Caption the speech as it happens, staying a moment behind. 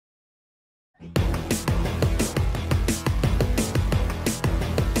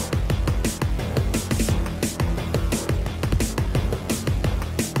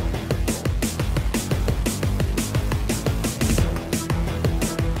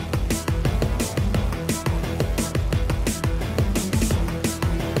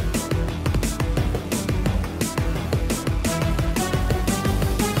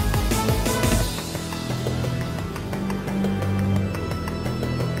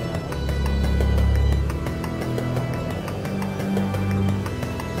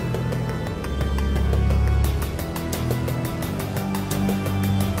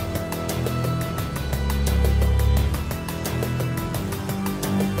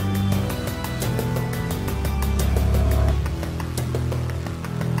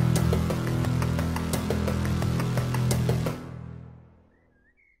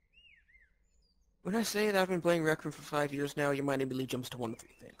When I say that I've been playing Rec Room for 5 years now, your mind immediately jumps to one of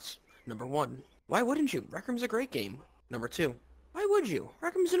three things. Number 1, why wouldn't you? Rec Room's a great game. Number 2, why would you?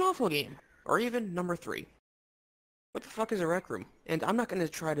 Rec Room's an awful game. Or even number 3, what the fuck is a Rec Room? And I'm not going to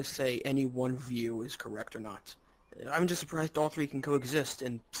try to say any one view is correct or not. I'm just surprised all three can coexist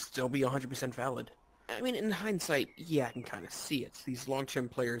and still be 100% valid. I mean, in hindsight, yeah, I can kind of see it. These long-term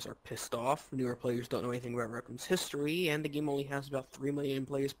players are pissed off, newer players don't know anything about Rec Room's history, and the game only has about 3 million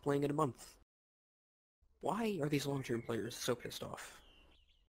players playing it a month. Why are these long-term players so pissed off?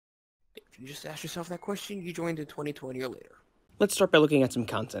 If you just ask yourself that question, you joined in 2020 or later. Let's start by looking at some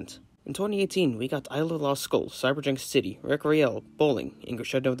content. In 2018, we got Isle of the Lost Skull, Cyberjunk City, Recriel, Bowling, and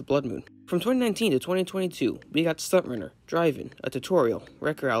Shadow of the Blood Moon. From 2019 to 2022, we got Stunt Runner, Drive-In, a tutorial,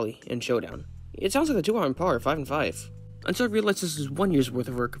 Wreck Rally, and Showdown. It sounds like the two are on par, 5 and 5. Until I realized this is 1 year's worth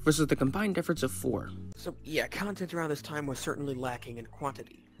of work versus the combined efforts of 4. So yeah, content around this time was certainly lacking in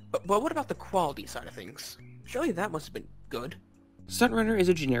quantity. But what about the quality side of things? Surely that must have been good. Stunt Runner is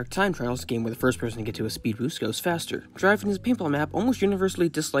a generic time trials game where the first person to get to a speed boost goes faster. Drive-In is a paintball map almost universally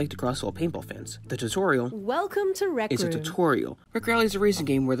disliked across all paintball fans. The tutorial Welcome to Rec Room. is a tutorial. Wreck Rally is a racing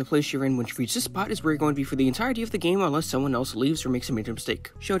game where the place you're in once you reach this spot is where you're going to be for the entirety of the game unless someone else leaves or makes a major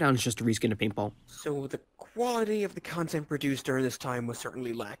mistake. Showdown is just a reskin of paintball. So the quality of the content produced during this time was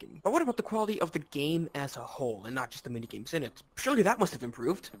certainly lacking. But what about the quality of the game as a whole, and not just the minigames in it? Surely that must have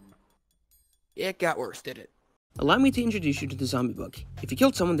improved. It got worse, did it? Allow me to introduce you to the zombie bug. If you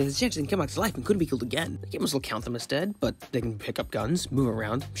killed someone, there's a chance they can come back to life and couldn't be killed again. The game will still count them as dead, but they can pick up guns, move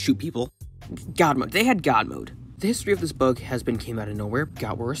around, shoot people. God mode. They had God mode. The history of this bug has been came out of nowhere,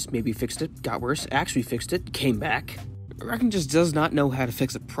 got worse, maybe fixed it, got worse, actually fixed it, came back. Reckon just does not know how to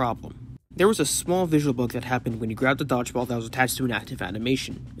fix a problem. There was a small visual bug that happened when you grabbed the dodgeball that was attached to an active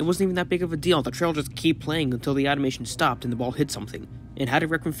animation. It wasn't even that big of a deal. The trail just kept playing until the animation stopped and the ball hit something. And how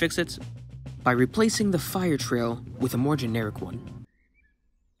did Rec Room fix it? By replacing the fire trail with a more generic one.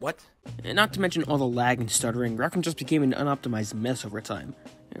 What? And not to mention all the lag and stuttering, Rec Room just became an unoptimized mess over time.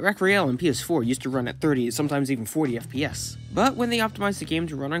 Recriel on PS4 used to run at 30, sometimes even 40 FPS. But when they optimized the game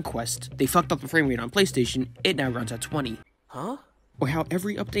to run on Quest, they fucked up the frame rate on PlayStation, it now runs at 20. Huh? Or how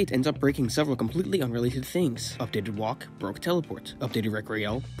every update ends up breaking several completely unrelated things. Updated walk, broke teleport. Updated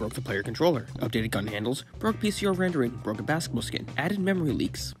Recriel, broke the player controller. Updated gun handles, broke PCR rendering, broke a basketball skin. Added memory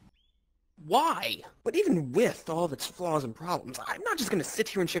leaks. Why? But even with all of its flaws and problems, I'm not just gonna sit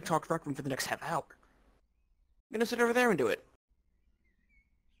here and shit talk Rec Room for the next half hour. I'm gonna sit over there and do it.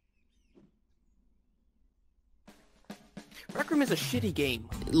 Rec Room is a shitty game.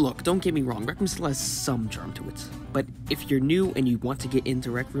 Look, don't get me wrong, Rec Room still has some charm to it. But if you're new and you want to get into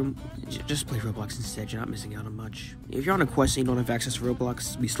Rec Room, just play Roblox instead, you're not missing out on much. If you're on a Quest and you don't have access to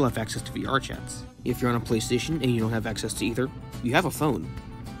Roblox, we still have access to VR chats. If you're on a PlayStation and you don't have access to either, you have a phone.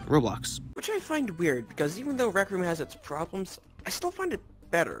 Roblox. Which I find weird, because even though Rec Room has its problems, I still find it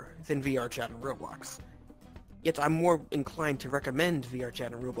better than VR chat and Roblox. Yet I'm more inclined to recommend VR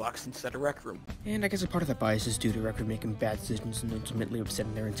chat and Roblox instead of Rec Room. And I guess a part of that bias is due to Rec Room making bad decisions and ultimately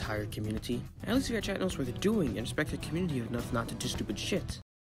upsetting their entire community. At least VR chat knows what they're doing and respect the community enough not to do stupid shit.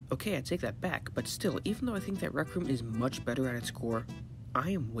 Okay, I take that back, but still, even though I think that Rec Room is much better at its core,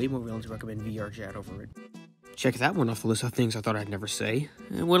 I am way more willing to recommend VR chat over it. Check that one off the list of things I thought I'd never say.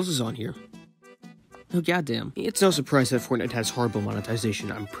 What else is on here? Oh goddamn. It's no surprise that Fortnite has horrible monetization.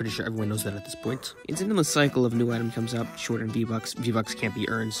 I'm pretty sure everyone knows that at this point. It's an endless cycle of new item comes out, short in V-Bucks. V-Bucks can't be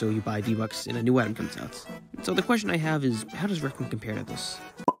earned, so you buy V-Bucks and a new item comes out. So the question I have is, how does Rec Room compare to this?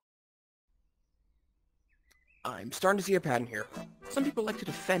 I'm starting to see a pattern here. Some people like to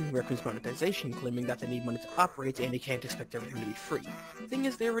defend Rec Room's monetization, claiming that they need money to operate and they can't expect everything to be free. The thing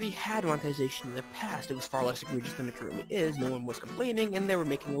is, they already had monetization in the past. It was far less egregious than it currently is, no one was complaining, and they were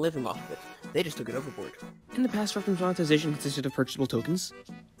making a living off of it. They just took it overboard. In the past, Rec Room's monetization consisted of purchasable tokens,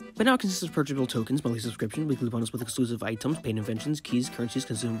 but now it consists of purchasable tokens, monthly subscription, weekly bundles with exclusive items, paid inventions, keys, currencies,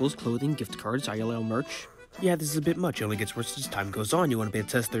 consumables, clothing, gift cards, ILL merch. Yeah, this is a bit much. It only gets worse as time goes on. You want to be able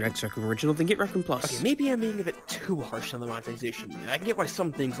to test their next Rec Room original, then get Rec Room Plus. Okay, maybe I'm being a bit too harsh on the monetization. I can get why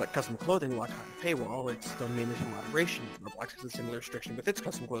some things like custom clothing lock behind a paywall. It's still mainly for moderation. Roblox has a similar restriction with its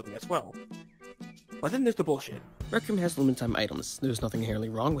custom clothing as well. But then there's the bullshit. Rec Room has limited time items. There's nothing inherently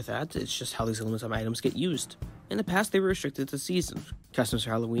wrong with that. It's just how these limited time items get used. In the past, they were restricted to seasons. Customs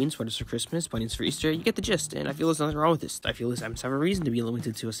for Halloween, sweaters for Christmas, bunnies for Easter, you get the gist, and I feel there's nothing wrong with this. I feel these items have a reason to be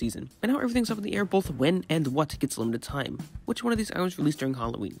limited to a season. But now everything's up in the air both when and what gets limited time. Which one of these items released during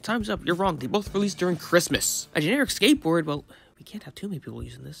Halloween? Time's up, you're wrong, they both released during Christmas. A generic skateboard, well, We can't have too many people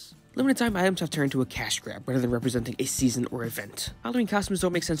using this. Limited time items have turned to a cash grab rather than representing a season or event. Halloween costumes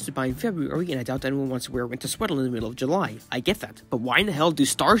don't make sense to buy in February, and I doubt anyone wants to wear a winter sweater in the middle of July. I get that, but why in the hell do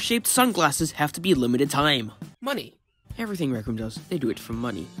star-shaped sunglasses have to be limited time? Money. Everything Rec Room does, they do it for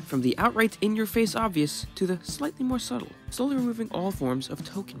money. From the outright in-your-face obvious to the slightly more subtle. Slowly removing all forms of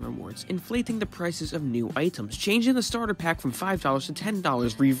token rewards, inflating the prices of new items, changing the starter pack from $5 to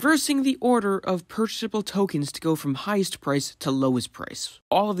 $10, reversing the order of purchasable tokens to go from highest price to lowest price.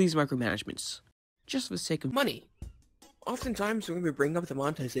 All of these micromanagements, just for the sake of Money. Oftentimes when we bring up the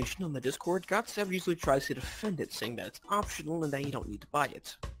monetization on the Discord, GodSeb usually tries to defend it, saying that it's optional and that you don't need to buy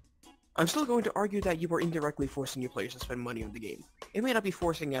it. I'm still going to argue that you are indirectly forcing your players to spend money on the game. It may not be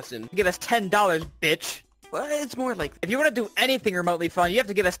forcing as in, give us $10, bitch. But it's more like, if you want to do anything remotely fun, you have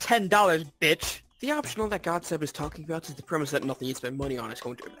to give us $10, bitch. The optional that GodSeb is talking about is the premise that nothing you spend money on is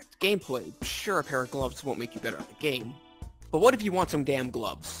going to affect gameplay. Sure, a pair of gloves won't make you better at the game. But what if you want some damn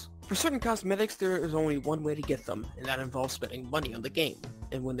gloves? For certain cosmetics, there is only one way to get them, and that involves spending money on the game.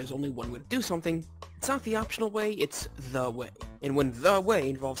 And when there's only one way to do something, it's not the optional way, it's the way. And when the way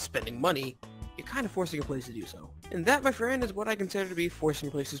involves spending money, you're kind of forcing a place to do so. And that, my friend, is what I consider to be forcing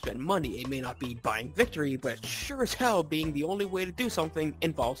a place to spend money. It may not be buying victory, but it's sure as hell being the only way to do something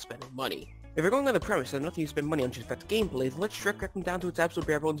involves spending money. If you're going on the premise that nothing you spend money on should affect gameplay, then let's strip Rec Room down to its absolute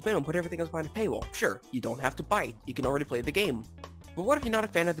bare bones minimum and put everything else behind a paywall. Sure, you don't have to buy it, you can already play the game. But what if you're not a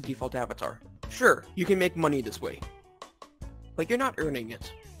fan of the default avatar? Sure, you can make money this way, but you're not earning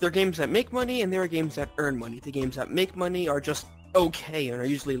it. There are games that make money, and there are games that earn money. The games that make money are just okay and are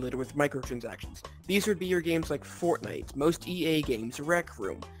usually littered with microtransactions. These would be your games like Fortnite, most EA games, Rec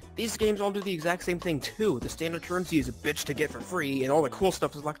Room. These games all do the exact same thing too. The standard currency is a bitch to get for free, and all the cool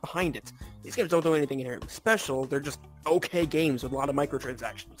stuff is locked behind it. These games don't do anything inherently special, they're just okay games with a lot of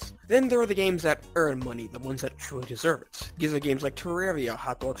microtransactions. Then there are the games that earn money, the ones that truly deserve it. These are games like Terraria,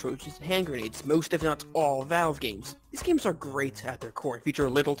 Hot Dog Trojans, and Hand Grenades, most if not all Valve games. These games are great at their core and feature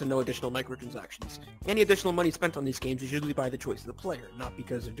little to no additional microtransactions. Any additional money spent on these games is usually by the choice of the player, not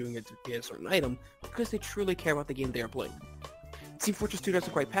because they're doing it to get a certain item, but because they truly care about the game they are playing. Team Fortress 2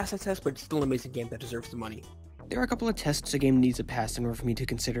 doesn't quite pass that test, but it's still an amazing game that deserves the money. There are a couple of tests a game needs to pass in order for me to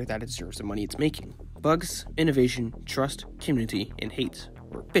consider that it deserves the money it's making. Bugs, innovation, trust, community, and hate,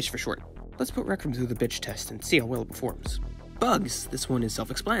 or bitch for short. Let's put Rec Room through the bitch test and see how well it performs. Bugs. This one is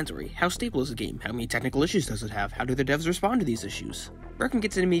self-explanatory. How stable is the game? How many technical issues does it have? How do the devs respond to these issues? Rec Room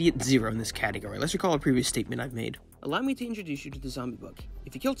gets an immediate 0 in this category. Let's recall a previous statement I've made. Allow me to introduce you to the zombie bug.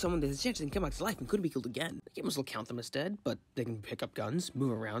 If you killed someone, there's a chance they can come back to life and couldn't be killed again. The game will still count them as dead, but they can pick up guns,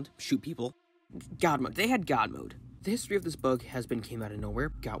 move around, shoot people. God mode. They had God mode. The history of this bug has been came out of nowhere,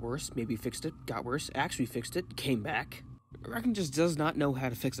 got worse, maybe fixed it, got worse, actually fixed it, came back. Rec Room just does not know how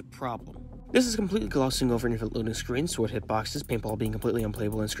to fix a problem. This is completely glossing over infinite loading screens, sword hitboxes, paintball being completely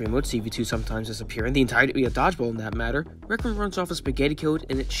unplayable in screen mode, CV2 sometimes disappearing, the entirety of dodgeball in that matter. Rec Room runs off a spaghetti code,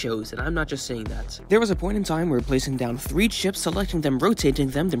 and it shows, and I'm not just saying that. There was a point in time where placing down 3 chips, selecting them, rotating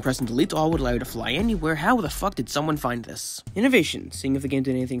them, then pressing delete all would allow you to fly anywhere. How the fuck did someone find this? Innovation, seeing if the game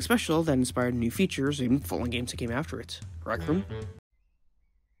did anything special that inspired new features and fallen games that came after it. Rec Room?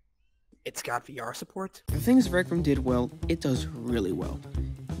 It's got VR support? The things Rec Room did well, it does really well.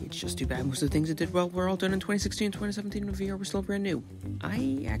 It's just too bad most of the things it did well were all done in 2016 and 2017 when VR was still brand new.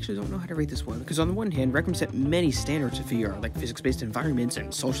 I actually don't know how to rate this one, because on the one hand, Rec Room set many standards of VR, like physics-based environments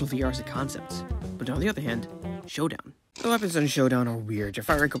and social VR as a concept. But on the other hand, Showdown. The weapons on Showdown are weird. You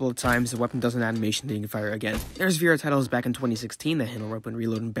fire a couple of times, the weapon does an animation, then you can fire again. There's VR titles back in 2016 that handle weapon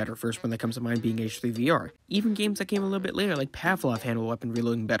reloading better, first one that comes to mind being H3 VR. Even games that came a little bit later, like Pavlov, handle weapon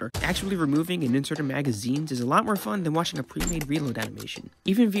reloading better. Actually removing and inserting magazines is a lot more fun than watching a pre-made reload animation.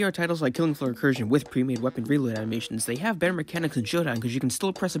 Even VR titles like Killing Floor Recursion with pre-made weapon reload animations, they have better mechanics in Showdown because you can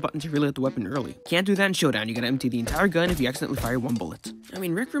still press a button to reload the weapon early. Can't do that in Showdown, you gotta empty the entire gun if you accidentally fire one bullet. I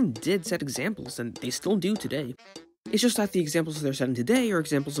mean, Rec Room did set examples, and they still do today. It's just that the examples they're setting today are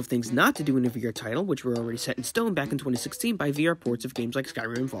examples of things not to do in a VR title, which were already set in stone back in 2016 by VR ports of games like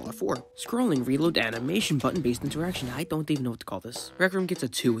Skyrim and Fallout 4. Scrolling, reload, animation, button-based interaction, I don't even know what to call this. Rec Room gets a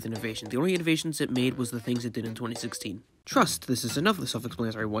 2 with innovation. The only innovations it made was the things it did in 2016. Trust. This is another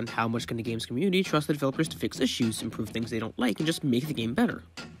self-explanatory one. How much can the game's community trust the developers to fix issues, improve things they don't like, and just make the game better?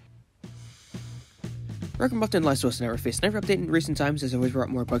 Rec Room often lies to us in our face. Never updated in recent times has always brought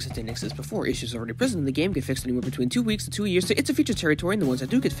more bugs than exists before. Issues already present in the game get fixed anywhere between 2 weeks to 2 years, so it's a feature territory, and the ones that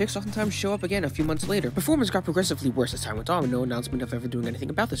do get fixed oftentimes show up again a few months later. Performance got progressively worse as time went on, with no announcement of ever doing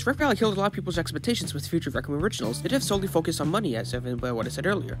anything about this. Rec Rally killed a lot of people's expectations with future Rec Room originals. The devs solely focus on money, as evident by what I said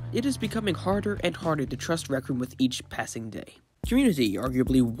earlier. It is becoming harder and harder to trust Rec Room with each passing day. Community,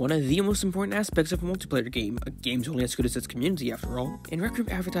 arguably one of the most important aspects of a multiplayer game. A game's only as good as its community, after all. And Rec Room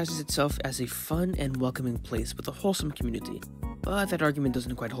advertises itself as a fun and welcoming place with a wholesome community. But that argument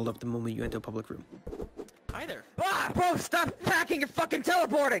doesn't quite hold up the moment you enter a public room. Hi there. Ah, bro, stop hacking and fucking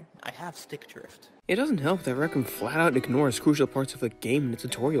teleporting! I have stick drift. It doesn't help that Rec Room flat out ignores crucial parts of the game in its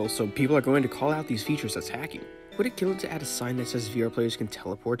tutorial, so people are going to call out these features as hacking. Would it kill it to add a sign that says VR players can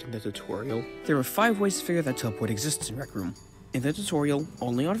teleport in the tutorial? There are 5 ways to figure that teleport exists in Rec Room. In the tutorial,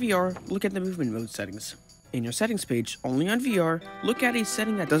 only on VR, look at the movement mode settings. In your settings page, only on VR, look at a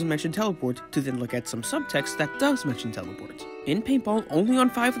setting that doesn't mention teleport, to then look at some subtext that does mention teleport. In Paintball, only on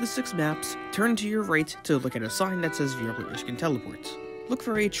 5 of the 6 maps, turn to your right to look at a sign that says VR players can teleport. Look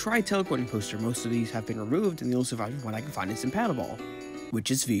for a try teleporting poster. Most of these have been removed, and the only surviving one I can find is in Paddleball, which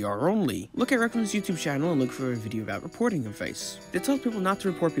is VR only. Look at Rec Room's YouTube channel and look for a video about reporting advice. It tells people not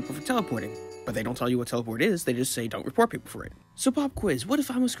to report people for teleporting, but they don't tell you what teleport is, they just say don't report people for it. So pop quiz, what if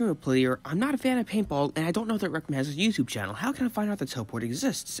I'm a Screamer player, I'm not a fan of paintball, and I don't know that Rec Room has a YouTube channel? How can I find out that teleport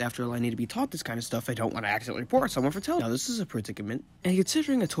exists? After all, I need to be taught this kind of stuff, I don't want to accidentally report someone for teleporting. Now this is a predicament, and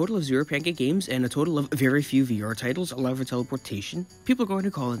considering a total of 0 pancake games and a total of very few VR titles allow for teleportation, people are going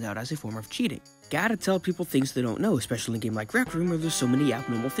to call it out as a form of cheating. Gotta tell people things they don't know, especially in a game like Rec Room where there's so many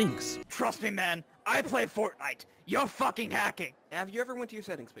abnormal things. Trust me, man. I play Fortnite. You're fucking hacking. Have you ever went to your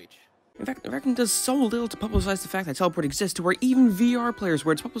settings page? In fact, Rec Room does so little to publicize the fact that teleport exists to where even VR players,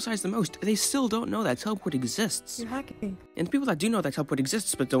 where it's publicized the most, they still don't know that teleport exists. You're hacking. And the people that do know that teleport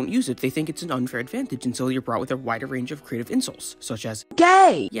exists but don't use it, they think it's an unfair advantage until you're brought with a wider range of creative insults, such as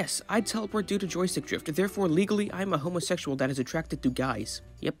gay! Yes, I teleport due to joystick drift, therefore legally I'm a homosexual that is attracted to guys.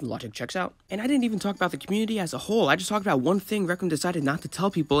 Yep, logic checks out. And I didn't even talk about the community as a whole, I just talked about one thing Rec Room decided not to tell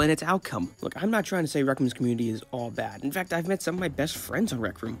people and its outcome. Look, I'm not trying to say Rec Room's community is all bad. In fact, I've met some of my best friends on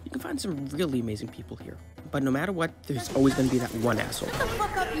Rec Room. You can find some really amazing people here. But no matter what, there's always going to be that one asshole. Shut the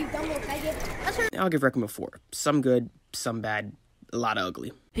fuck up, you dumb little faggot. I'll give Rec Room a 4. Some good, some bad, a lot of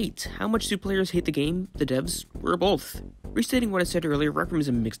ugly. Hate. How much do players hate the game, the devs, or both? Restating what I said earlier, Rec Room is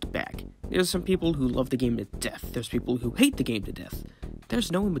a mixed bag. There's some people who love the game to death. There's people who hate the game to death.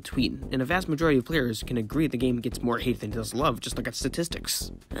 There's no in between, and a vast majority of players can agree the game gets more hate than it does love, just look at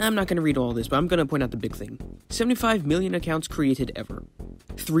statistics. I'm not going to read all this, but I'm going to point out the big thing. 75 million accounts created ever.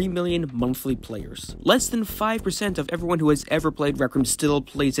 3 million monthly players. Less than 5% of everyone who has ever played Rec Room still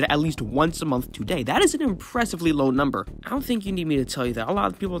plays it at least once a month today. That is an impressively low number. I don't think you need me to tell you that a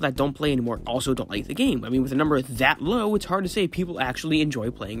lot of people that don't play anymore also don't like the game. I mean, with a number that low, it's hard to say people actually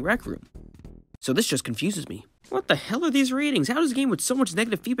enjoy playing Rec Room. So this just confuses me. What the hell are these ratings? How does a game with so much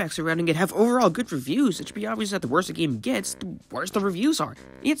negative feedback surrounding it have overall good reviews? It should be obvious that the worse a game gets, the worse the reviews are.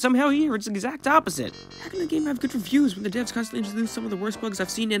 Yet somehow here, it's the exact opposite. How can a game have good reviews when the devs constantly introduce some of the worst bugs I've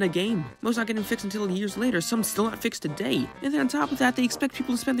seen in a game? Most not getting fixed until years later, some still not fixed today. And then on top of that, they expect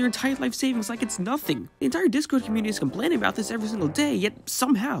people to spend their entire life savings like it's nothing. The entire Discord community is complaining about this every single day, yet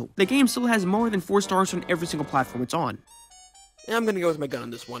somehow, the game still has more than 4 stars on every single platform it's on. Yeah, I'm gonna go with my gun on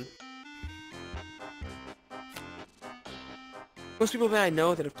this one. Most people that I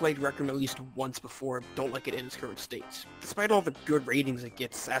know that have played Rec Room at least once before don't like it in its current state. Despite all the good ratings it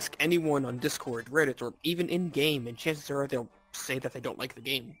gets, ask anyone on Discord, Reddit, or even in-game, and chances are they'll say that they don't like the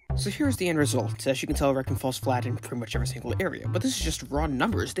game. So here's the end result. As you can tell, Rec Room falls flat in pretty much every single area, but this is just raw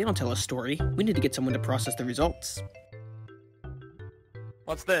numbers. They don't tell a story. We need to get someone to process the results.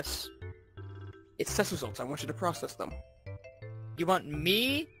 What's this? It's test results. I want you to process them. You want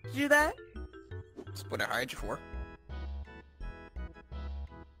me to do that? That's what I hired you for.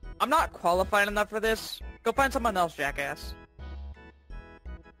 I'm not qualified enough for this. Go find someone else, jackass.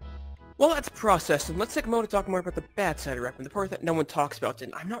 Well, that's processed, and let's take a moment to talk more about the bad side of Rec Room, the part that no one talks about,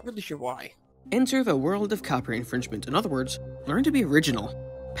 and I'm not really sure why. Enter the world of copyright infringement. In other words, learn to be original.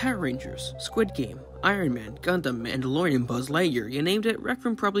 Power Rangers, Squid Game, Iron Man, Gundam, Mandalorian, Buzz Lightyear, you named it, Rec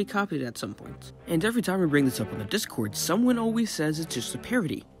Room probably copied it at some point. And every time we bring this up on the Discord, someone always says it's just a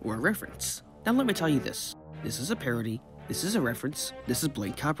parody, or a reference. Now let me tell you this. This is a parody, this is a reference, this is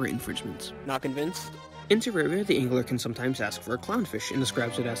blatant copyright infringement. Not convinced? In Terraria, the angler can sometimes ask for a clownfish and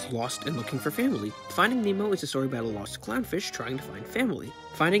describes it as lost and looking for family. Finding Nemo is a story about a lost clownfish trying to find family.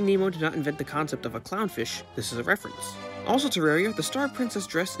 Finding Nemo did not invent the concept of a clownfish, this is a reference. Also Terraria, the Star Princess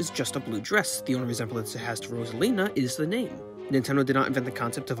dress is just a blue dress. The only resemblance it has to Rosalina is the name. Nintendo did not invent the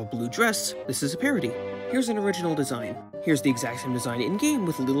concept of a blue dress, this is a parody. Here's an original design. Here's the exact same design in-game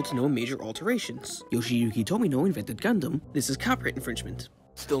with little to no major alterations. Yoshiyuki Tomino invented Gundam, this is copyright infringement.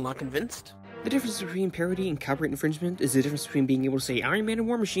 Still not convinced? The difference between parody and copyright infringement is the difference between being able to say Iron Man and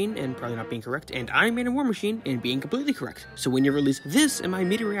War Machine and probably not being correct, and Iron Man and War Machine and being completely correct. So when you release this and my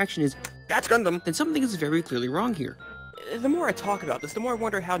immediate reaction is, That's Gundam! then something is very clearly wrong here. The more I talk about this, the more I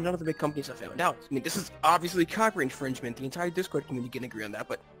wonder how none of the big companies have found out. I mean, this is obviously copyright infringement. The entire Discord community can agree on that,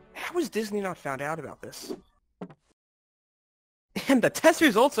 but how has Disney not found out about this? And the test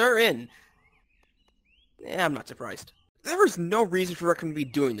results are in. I'm not surprised. There is no reason for Rec Room to be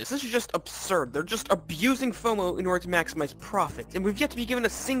doing this. This is just absurd. They're just abusing FOMO in order to maximize profit, and we've yet to be given a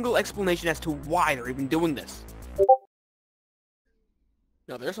single explanation as to why they're even doing this.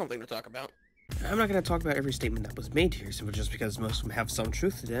 Now, there's something to talk about. I'm not going to talk about every statement that was made here, simply just because most of them have some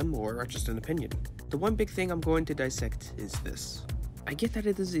truth to them, or are just an opinion. The one big thing I'm going to dissect is this. I get that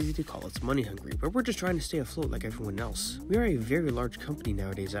it is easy to call us money hungry, but we're just trying to stay afloat like everyone else. We are a very large company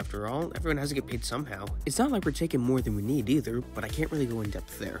nowadays after all, everyone has to get paid somehow. It's not like we're taking more than we need either, but I can't really go in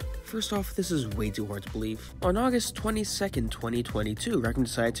depth there. First off, this is way too hard to believe. On August 22nd, 2022, Rec Room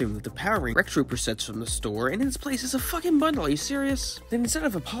decided to remove the Power Rangers Rec Trooper sets from the store, and in its place is a fucking bundle. Are you serious? Then instead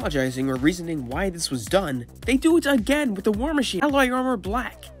of apologizing or reasoning why this was done, they do it again with the War Machine Alloy Armor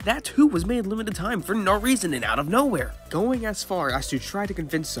Black. That too was made limited time for no reason and out of nowhere. Going as far as to try to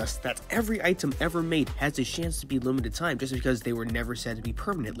convince us that every item ever made has a chance to be limited time just because they were never said to be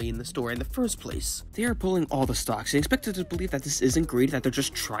permanently in the store in the first place. They are pulling all the stocks and expect us to believe that this isn't greed, that they're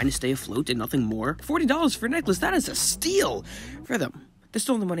just trying to stay afloat and nothing more. $40 for a necklace, that is a steal for them. They're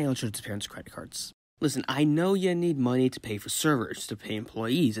still the money out of parents' credit cards. Listen, I know you need money to pay for servers, to pay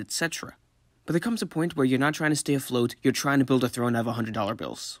employees, etc. But there comes a point where you're not trying to stay afloat, you're trying to build a throne out of $100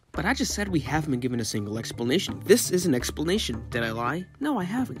 bills. But I just said we haven't been given a single explanation. This is an explanation. Did I lie? No, I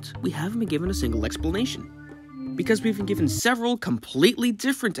haven't. We haven't been given a single explanation. Because we've been given several completely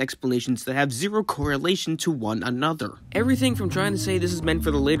different explanations that have zero correlation to one another. Everything from trying to say this is meant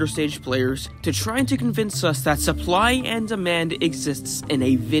for the later stage players, to trying to convince us that supply and demand exists in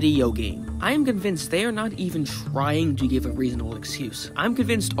a video game. I am convinced they are not even trying to give a reasonable excuse. I'm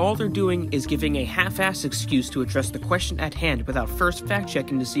convinced all they're doing is giving a half-assed excuse to address the question at hand without first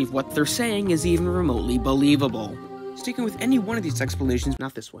fact-checking to see if what they're saying is even remotely believable. Sticking with any one of these explanations,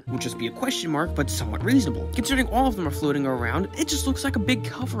 not this one, would just be a question mark, but somewhat reasonable. Considering all of them are floating around, it just looks like a big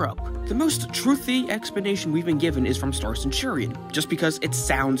cover-up. The most truthy explanation we've been given is from Star Centurion, just because it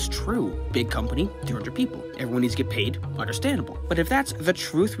sounds true. Big company, 200 people. Everyone needs to get paid, understandable. But if that's the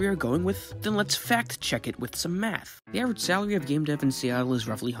truth we are going with, then let's fact-check it with some math. The average salary of game dev in Seattle is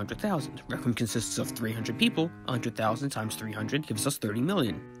roughly $100,000. Rec Room consists of 300 people. 100,000 times 300 gives us 30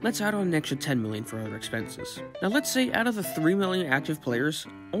 million. Let's add on an extra 10 million for other expenses. Now let's say out of the 3 million active players,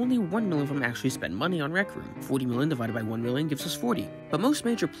 only 1 million of them actually spend money on Rec Room. 40 million divided by 1 million gives us 40. But most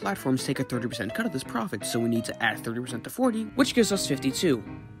major platforms take a 30% cut of this profit, so we need to add 30% to 40, which gives us 52.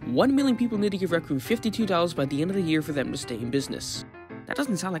 1 million people need to give Rec Room $52 by the end of the year for them to stay in business. That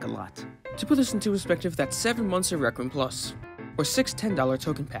doesn't sound like a lot. To put this into perspective, that's 7 months of Rec Room Plus, or 6 $10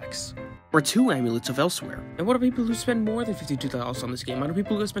 token packs, or 2 amulets of Elsewhere. And what are people who spend more than $52 on this game? I know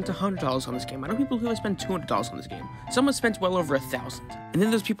people who have spent $100 on this game. I know people who have spent $200 on this game. Some have spent well over $1,000. And then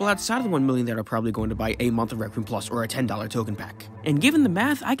there's people outside of the 1 million that are probably going to buy a month of Rec Room Plus or a $10 token pack. And given the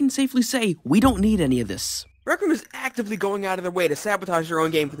math, I can safely say we don't need any of this. Rec Room is actively going out of their way to sabotage their own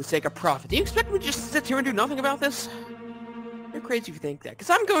game for the sake of profit. Do you expect me to just sit here and do nothing about this? You're crazy if you think that, because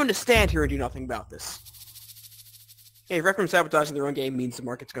I'm going to stand here and do nothing about this. Hey, Rec Room sabotaging their own game means the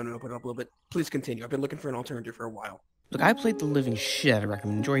market's going to open up a little bit. Please continue. I've been looking for an alternative for a while. Look, I played the living shit out of Rec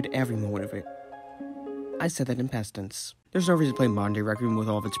Room and enjoyed every moment of it. I said that in past tense. There's no reason to play modern day Rec Room with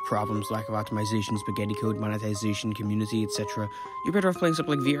all of its problems, lack of optimization, spaghetti code, monetization, community, etc. You're better off playing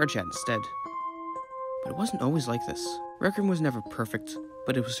something like VR Chat instead. But it wasn't always like this. Rec Room was never perfect,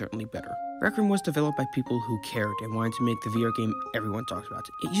 but it was certainly better. Rec Room was developed by people who cared and wanted to make the VR game everyone talked about.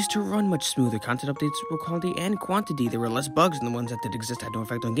 It used to run much smoother. Content updates were quality and quantity. There were less bugs, and the ones that did exist had no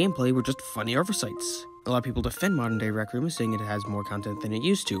effect on gameplay, were just funny oversights. A lot of people defend modern day Rec Room, saying it has more content than it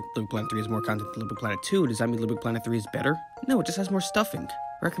used to. Little Big Planet 3 has more content than Little Big Planet 2. Does that mean Little Big Planet 3 is better? No, it just has more stuffing.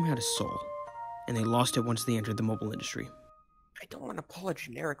 Rec Room had a soul, and they lost it once they entered the mobile industry. I don't want to pull a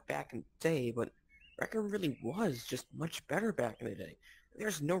generic back in the day, but Rec Room really was just much better back in the day.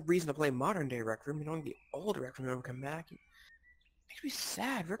 There's no reason to play modern day Rec Room. You know, the old Rec Room never come back. It makes me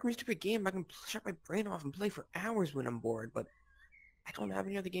sad. Rec Room used to be a game I can shut my brain off and play for hours when I'm bored, but I don't have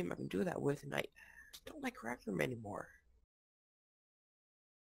any other game I can do that with, and I just don't like Rec Room anymore.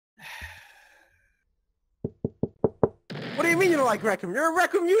 What do you mean you don't like Rec Room? You're a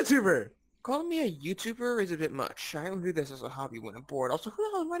Rec Room YouTuber! Calling me a YouTuber is a bit much. I only do this as a hobby when I'm bored. Also, who the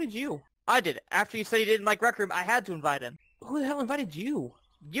hell invited you? I did. After you said you didn't like Rec Room, I had to invite him. Who the hell invited you?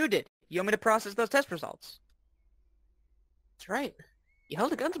 You did. You want me to process those test results? That's right. You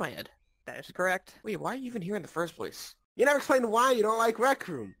held a gun to my head. That is correct. Wait, why are you even here in the first place? You never explained why you don't like Rec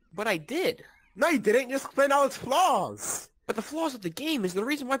Room. But I did. No, you didn't. You just explained all its flaws. But the flaws of the game is the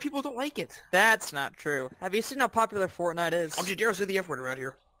reason why people don't like it. That's not true. Have you seen how popular Fortnite is? Don't you dare say the F word around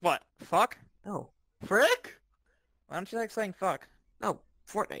here. What? Fuck? No. Frick? Why don't you like saying fuck? No.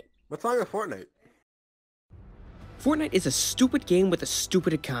 Fortnite. What's wrong with Fortnite? Fortnite is a stupid game with a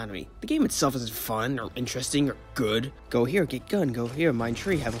stupid economy. The game itself isn't fun, or interesting, or good. Go here, get gun, go here, mine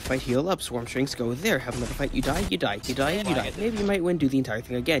tree, have a fight, heal up, swarm shrinks, go there, have another fight, you die, you die, you die, you die. Maybe you might win, do the entire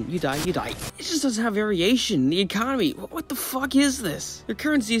thing again, you die, you die. It just doesn't have variation. The economy, what the fuck is this? Your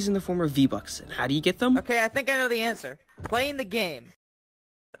currency is in the form of V-Bucks, and how do you get them? Okay, I think I know the answer. Playing the game.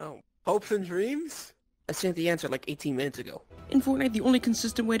 Oh. Hopes and dreams? I sent the answer like 18 minutes ago. In Fortnite, the only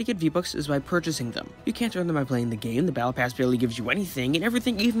consistent way to get V-Bucks is by purchasing them. You can't earn them by playing the game, the Battle Pass barely gives you anything, and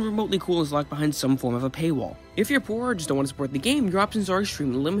everything even remotely cool is locked behind some form of a paywall. If you're poor or just don't want to support the game, your options are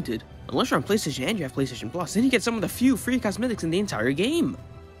extremely limited. Unless you're on PlayStation and you have PlayStation Plus, then you get some of the few free cosmetics in the entire game.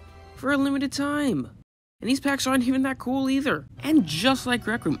 For a limited time. And these packs aren't even that cool either. And just like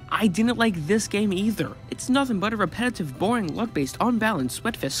Rec Room, I didn't like this game either. It's nothing but a repetitive, boring, luck-based, unbalanced,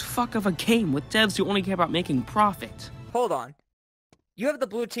 sweatfest fuck of a game with devs who only care about making profit. Hold on. You have the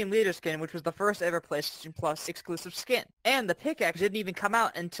Blue Team Leader skin, which was the first ever PlayStation Plus exclusive skin. And the pickaxe didn't even come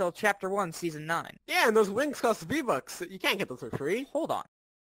out until Chapter 1, Season 9. Yeah, and those wings cost V-Bucks. You can't get those for free. Hold on.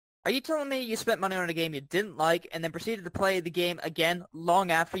 Are you telling me you spent money on a game you didn't like, and then proceeded to play the game again long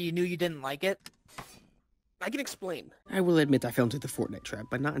after you knew you didn't like it? I can explain. I will admit I fell into the Fortnite trap,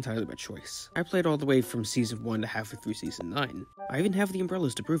 but not entirely by choice. I played all the way from Season 1 to halfway through Season 9. I even have the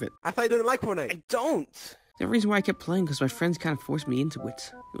umbrellas to prove it. I thought you didn't like Fortnite. I don't. The reason why I kept playing because my friends kind of forced me into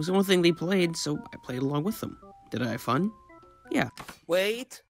it. It was the only thing they played, so I played along with them. Did I have fun? Yeah.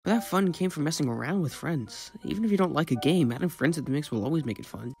 Wait. But that fun came from messing around with friends. Even if you don't like a game, adding friends to the mix will always make it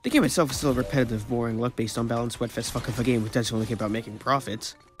fun. The game itself is still a repetitive, boring, luck-based, unbalanced, sweatfest fuck of a game with devs only care about making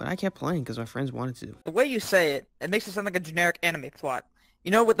profits. But I kept playing because my friends wanted to. The way you say it, it makes it sound like a generic anime plot.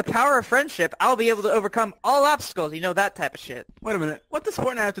 You know, with the power of friendship, I'll be able to overcome all obstacles, you know, that type of shit. Wait a minute. What does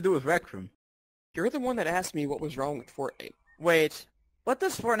Fortnite have to do with Rec Room? You're the one that asked me what was wrong with Fortnite. Wait, what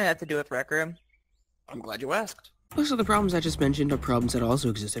does Fortnite have to do with Rec Room? I'm glad you asked. Most of the problems I just mentioned are problems that also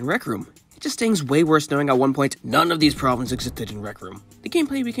exist in Rec Room. It just stings way worse knowing at one point none of these problems existed in Rec Room. The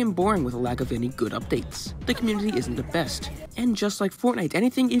gameplay became boring with a lack of any good updates. The community isn't the best. And just like Fortnite,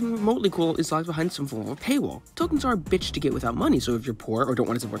 anything even remotely cool is locked behind some form of a paywall. Tokens are a bitch to get without money, so if you're poor or don't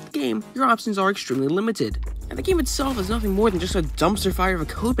want to support the game, your options are extremely limited. And the game itself is nothing more than just a dumpster fire of a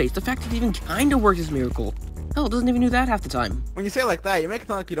codebase. The fact that it even kinda works is a miracle. Hell, it doesn't even do that half the time. When you say it like that, you make it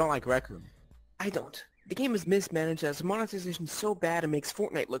sound like you don't like Rec Room. I don't. The game is mismanaged as monetization is so bad it makes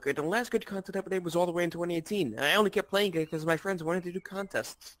Fortnite look good. The last good content update was all the way in 2018, and I only kept playing it because my friends wanted to do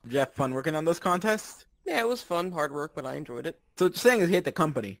contests. Did you have fun working on those contests? Yeah, it was fun, hard work, but I enjoyed it. So what you're saying is you hate the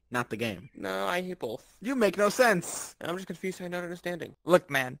company, not the game. No, I hate both. You make no sense. I'm just confused by not understanding. Look,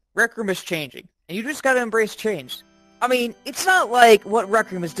 man, Rec Room is changing, and you just gotta embrace change. I mean, it's not like what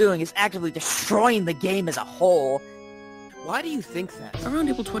Rec Room is doing is actively destroying the game as a whole. Why do you think that? Around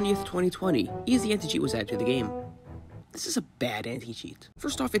April 20th, 2020, Easy Anti-Cheat was added to the game. This is a bad anti-cheat.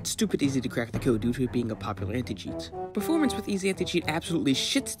 First off, it's stupid easy to crack the code due to it being a popular anti-cheat. Performance with Easy Anti-Cheat absolutely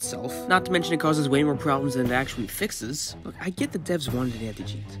shits itself, not to mention it causes way more problems than it actually fixes. Look, I get the devs wanted an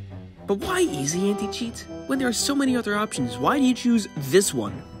anti-cheat. But why Easy Anti-Cheat? When there are so many other options, why do you choose this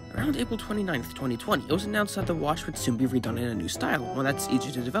one? Around April 29th, 2020, it was announced that the watch would soon be redone in a new style, one that's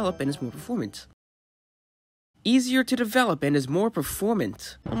easier to develop and is more performant. Easier to develop and is more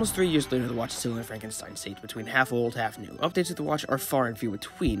performant. Almost 3 years later, the watch is still in a Frankenstein state, between half old, half new. Updates to the watch are far and few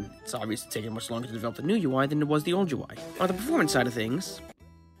between. It's obvious it's taken much longer to develop the new UI than it was the old UI. On the performance side of things,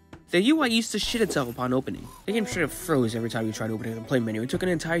 the UI used to shit itself upon opening. The game straight up froze every time you tried opening the play menu. It took an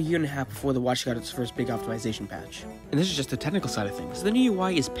entire year and a half before the watch got its first big optimization patch. And this is just the technical side of things. The new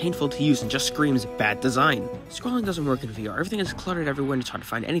UI is painful to use and just screams bad design. Scrolling doesn't work in VR. Everything is cluttered everywhere and it's hard to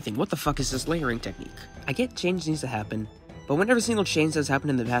find anything. What the fuck is this layering technique? I get change needs to happen, but when every single change that's happened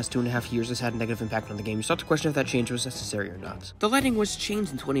in the past 2.5 years has had a negative impact on the game, you start to question if that change was necessary or not. The lighting was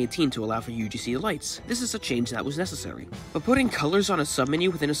changed in 2018 to allow for UGC lights. This is a change that was necessary. But putting colors on a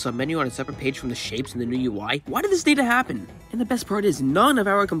submenu within a submenu on a separate page from the shapes in the new UI, why did this need to happen? And the best part is, none of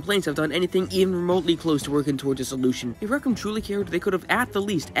our complaints have done anything even remotely close to working towards a solution. If Rec Room truly cared, they could have at the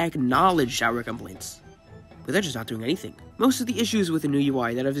least acknowledged our complaints. But they're just not doing anything. Most of the issues with the new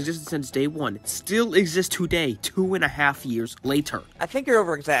UI that have existed since day one still exist today, 2.5 years later. I think you're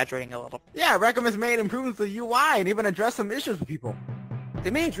over-exaggerating a little. Yeah, Rec Room has made improvements to the UI and even addressed some issues with people. They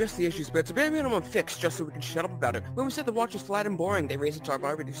may address the issues, but it's a bare minimum fix just so we can shut up about it. When we said the watch was flat and boring, they raised the top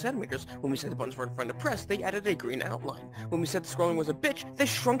by 2 centimeters. When we said the buttons weren't fun to press, they added a green outline. When we said the scrolling was a bitch, they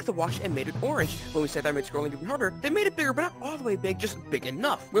shrunk the watch and made it orange. When we said that made scrolling even harder, they made it bigger, but not all the way big, just big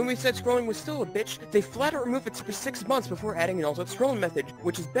enough. When we said scrolling was still a bitch, they flat out removed it for 6 months before adding an alternate scrolling method,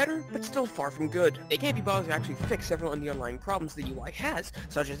 which is better, but still far from good. They can't be bothered to actually fix several of the underlying problems the UI has,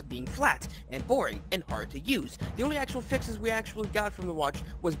 such as being flat, and boring, and hard to use. The only actual fixes we actually got from the watch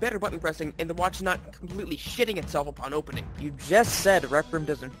was better button pressing, and the watch not completely shitting itself upon opening. You just said Rec Room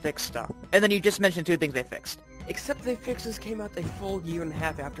doesn't fix stuff. And then you just mentioned 2 things they fixed. Except the fixes came out a full year and a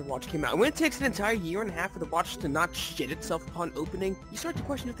half after Watch came out. And when it takes an entire year and a half for the watch to not shit itself upon opening, you start to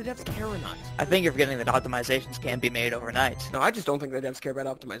question if the devs care or not. I think you're forgetting that optimizations can't be made overnight. No, I just don't think the devs care about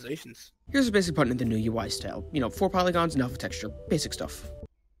optimizations. Here's a basic button in the new UI style. 4 polygons and alpha texture. Basic stuff.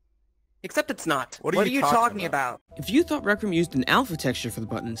 Except it's not. What are you talking about? If you thought Rec Room used an alpha texture for the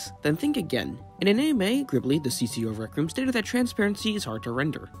buttons, then think again. In an AMA, Gribbly, the CTO of Rec Room, stated that transparency is hard to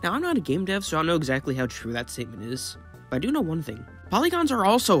render. Now, I'm not a game dev, so I don't know exactly how true that statement is. But I do know one thing. Polygons are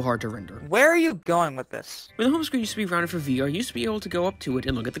also hard to render. Where are you going with this? When the home screen used to be rounded for VR, you used to be able to go up to it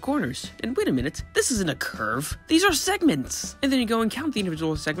and look at the corners. And wait a minute, this isn't a curve. These are segments! And then you go and count the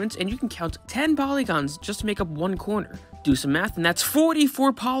individual segments, and you can count 10 polygons just to make up one corner. Do some math, and that's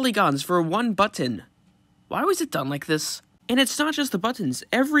 44 polygons for one button. Why was it done like this? And it's not just the buttons.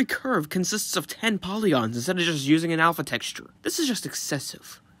 Every curve consists of 10 polygons instead of just using an alpha texture. This is just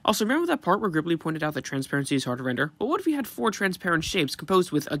excessive. Also, remember that part where Gribbly pointed out that transparency is hard to render? Well, what if we had 4 transparent shapes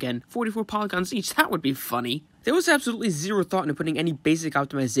composed with, again, 44 polygons each? That would be funny. There was absolutely zero thought into putting any basic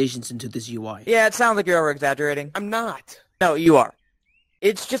optimizations into this UI. Yeah, it sounds like you're over-exaggerating. I'm not. No, you are.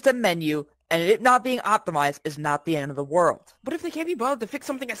 It's just a menu, and it not being optimized is not the end of the world. But if they can't be bothered to fix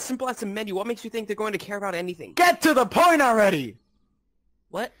something as simple as a menu, what makes you think they're going to care about anything? Get to the point already!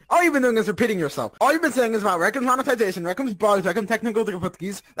 What? All you've been doing is repeating yourself. All you've been saying is about Rec Room's monetization, Rec Room's bugs, Rec Room's technical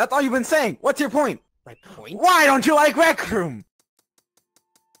difficulties. That's all you've been saying. What's your point? My point? Why don't you like Rec Room?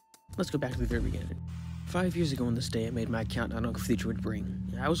 Let's go back to the very beginning. 5 years ago on this day, I made my account on what the future would bring.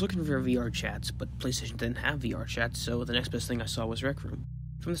 I was looking for VR chats, but PlayStation didn't have VR chats, so the next best thing I saw was Rec Room.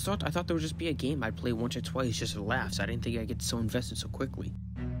 From the start, I thought there would just be a game I'd play once or twice just for laughs. I didn't think I'd get so invested so quickly.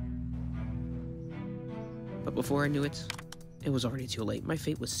 But before I knew it, it was already too late. My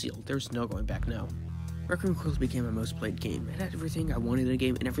fate was sealed. There's no going back now. Rec Room quickly became my most played game. It had everything I wanted in a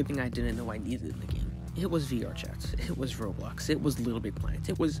game and everything I didn't know I needed in a game. It was VR chats. It was Roblox. It was Little Big Planet.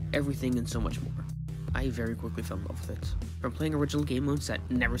 It was everything and so much more. I very quickly fell in love with it. From playing original game modes that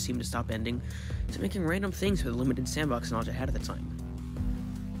never seemed to stop ending, to making random things for the limited sandbox knowledge I had at the time.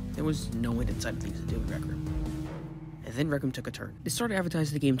 There was no end in sight of things to do in Rec Room. And then Rec Room took a turn. They started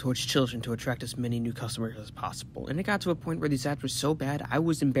advertising the game towards children to attract as many new customers as possible, and it got to a point where these ads were so bad, I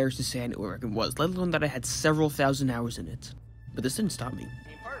was embarrassed to say I knew what Rec Room was, let alone that I had several thousand hours in it. But this didn't stop me.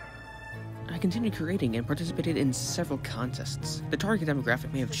 I continued creating and participated in several contests. The target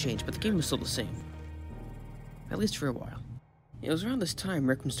demographic may have changed, but the game was still the same. At least for a while. It was around this time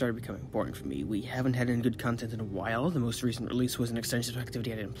Rec Room started becoming boring for me. We haven't had any good content in a while. The most recent release was an extensive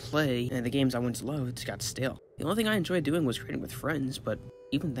activity I didn't play, and the games I once loved got stale. The only thing I enjoyed doing was creating with friends, but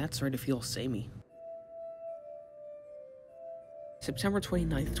even that started to feel samey. September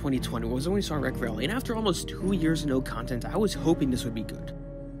 29th, 2020 was when we saw Rec Rally, and after almost 2 years of no content, I was hoping this would be good.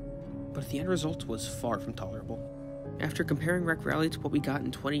 But the end result was far from tolerable. After comparing Rec Rally to what we got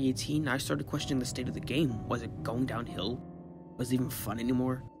in 2018, I started questioning the state of the game. Was it going downhill? Was it even fun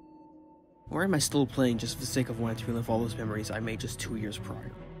anymore? Or am I still playing just for the sake of wanting to relive all those memories I made just 2 years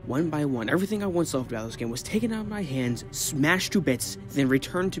prior? One by one, everything I once loved about this game was taken out of my hands, smashed to bits, then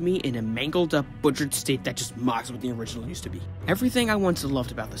returned to me in a mangled up, butchered state that just mocks what the original used to be. Everything I once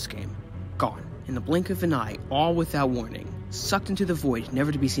loved about this game, gone. In the blink of an eye, all without warning, sucked into the void,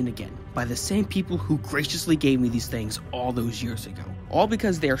 never to be seen again, by the same people who graciously gave me these things all those years ago. All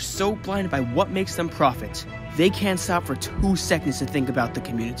because they are so blinded by what makes them profit, they can't stop for 2 seconds to think about the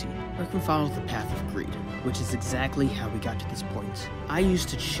community. Rec Room follows the path of greed, which is exactly how we got to this point. I used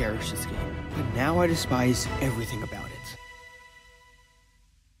to cherish this game, but now I despise everything about it.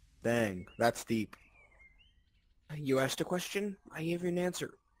 Dang, that's deep. You asked a question, I gave you an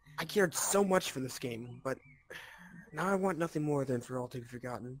answer. I cared so much for this game, but now I want nothing more than for all to be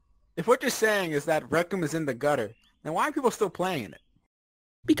forgotten. If what you're saying is that Rec Room is in the gutter, then why are people still playing it?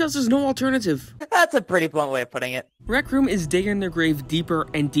 Because there's no alternative. That's a pretty blunt way of putting it. Rec Room is digging their grave deeper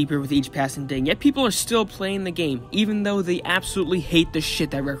and deeper with each passing day, yet people are still playing the game, even though they absolutely hate the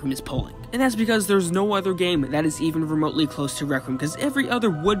shit that Rec Room is pulling. And that's because there's no other game that is even remotely close to Rec Room, because every other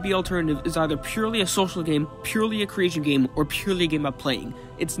would-be alternative is either purely a social game, purely a creation game, or purely a game about playing.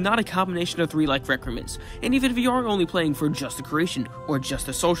 It's not a combination of three like Rec Room is. And even if you are only playing for just the creation, or just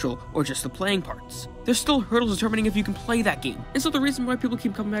the social, or just the playing parts, there's still hurdles determining if you can play that game. And so the reason why people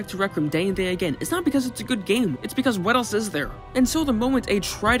keep coming back to Rec Room day and day again is not because it's a good game, it's because what else is there? And so the moment a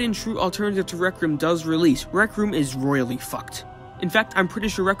tried and true alternative to Rec Room does release, Rec Room is royally fucked. In fact, I'm pretty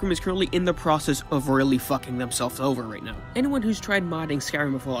sure Rec Room is currently in the process of royally fucking themselves over right now. Anyone who's tried modding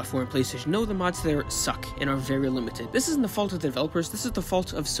Skyrim or Fallout 4 on PlayStation know the mods there suck and are very limited. This isn't the fault of the developers, this is the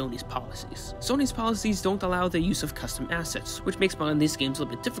fault of Sony's policies. Sony's policies don't allow the use of custom assets, which makes modding these games a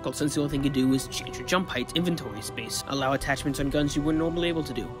little bit difficult since the only thing you do is change your jump height, inventory space, allow attachments on guns you wouldn't normally able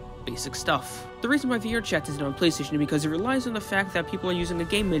to do. Basic stuff. The reason why VR chat isn't on PlayStation is because it relies on the fact that people are using a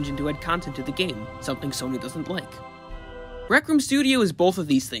game engine to add content to the game, something Sony doesn't like. Rec Room Studio is both of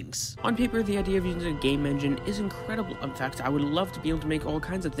these things. On paper, the idea of using a game engine is incredible. In fact, I would love to be able to make all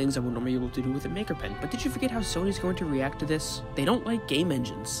kinds of things I would normally be able to do with a Maker Pen. But did you forget how Sony's going to react to this? They don't like game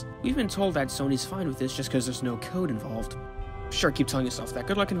engines. We've been told that Sony's fine with this just because there's no code involved. Sure, keep telling yourself that.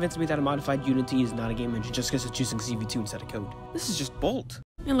 Good luck convincing me that a modified Unity is not a game engine just because it's using CV2 instead of code. This is just bolt.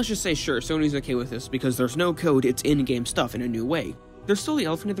 And let's just say, sure, Sony's okay with this because there's no code, it's in-game stuff in a new way. There's still the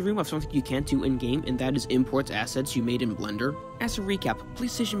elephant in the room of something you can't do in-game, and that is import assets you made in Blender. As a recap,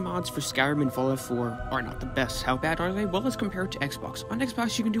 PlayStation mods for Skyrim and Fallout 4 are not the best. How bad are they? Well, as compared to Xbox. On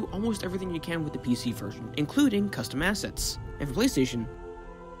Xbox, you can do almost everything you can with the PC version, including custom assets. And for PlayStation,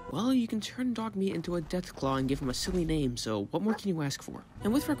 well, you can turn Dogmeat into a Deathclaw and give him a silly name, so what more can you ask for?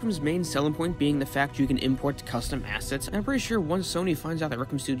 And with Rec Room's main selling point being the fact you can import custom assets, I'm pretty sure once Sony finds out that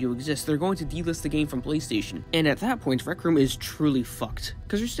Rec Room Studio exists, they're going to delist the game from PlayStation. And at that point, Rec Room is truly fucked.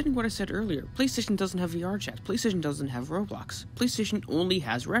 Because you're stating what I said earlier, PlayStation doesn't have VR chat, PlayStation doesn't have Roblox, PlayStation only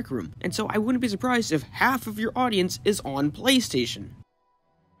has Rec Room. And so I wouldn't be surprised if half of your audience is on PlayStation.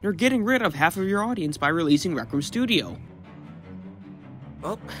 You're getting rid of half of your audience by releasing Rec Room Studio.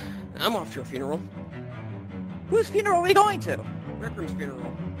 Well, I'm off to a funeral. Whose funeral are we going to? Rec Room's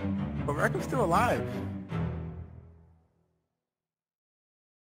funeral. But Rec Room's still alive.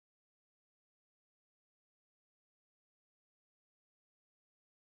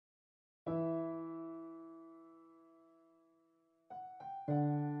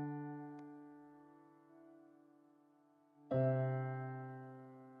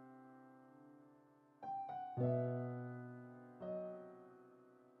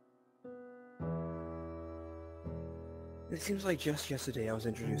 It seems like just yesterday I was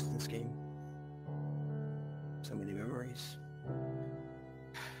introduced to this game. So many memories.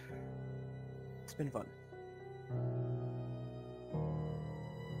 It's been fun.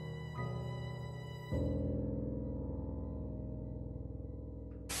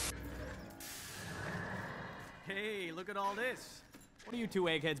 Hey, look at all this. What have you two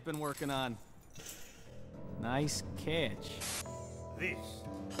eggheads been working on? Nice catch. This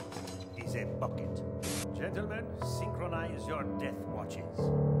is a bucket. Gentlemen, synchronize your death watches.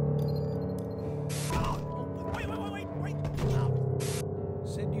 Wait.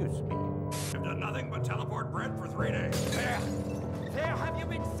 Seduce me. I've done nothing but teleport bread for 3 days. Where have you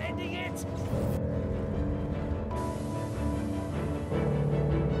been sending it?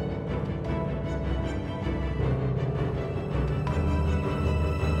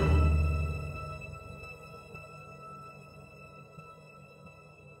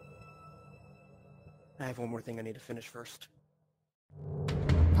 I have one more thing I need to finish first.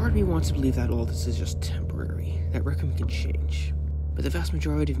 Part of me wants to believe that all this is just temporary, that Rec Room can change. But the vast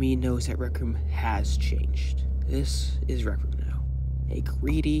majority of me knows that Rec Room has changed. This is Rec Room now. A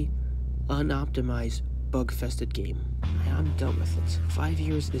greedy, unoptimized, bug-fested game. I'm done with it. 5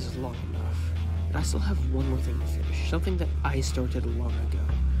 years is long enough. But I still have one more thing to finish, something that I started long ago.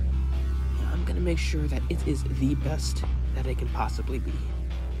 And I'm gonna make sure that it is the best that it can possibly be.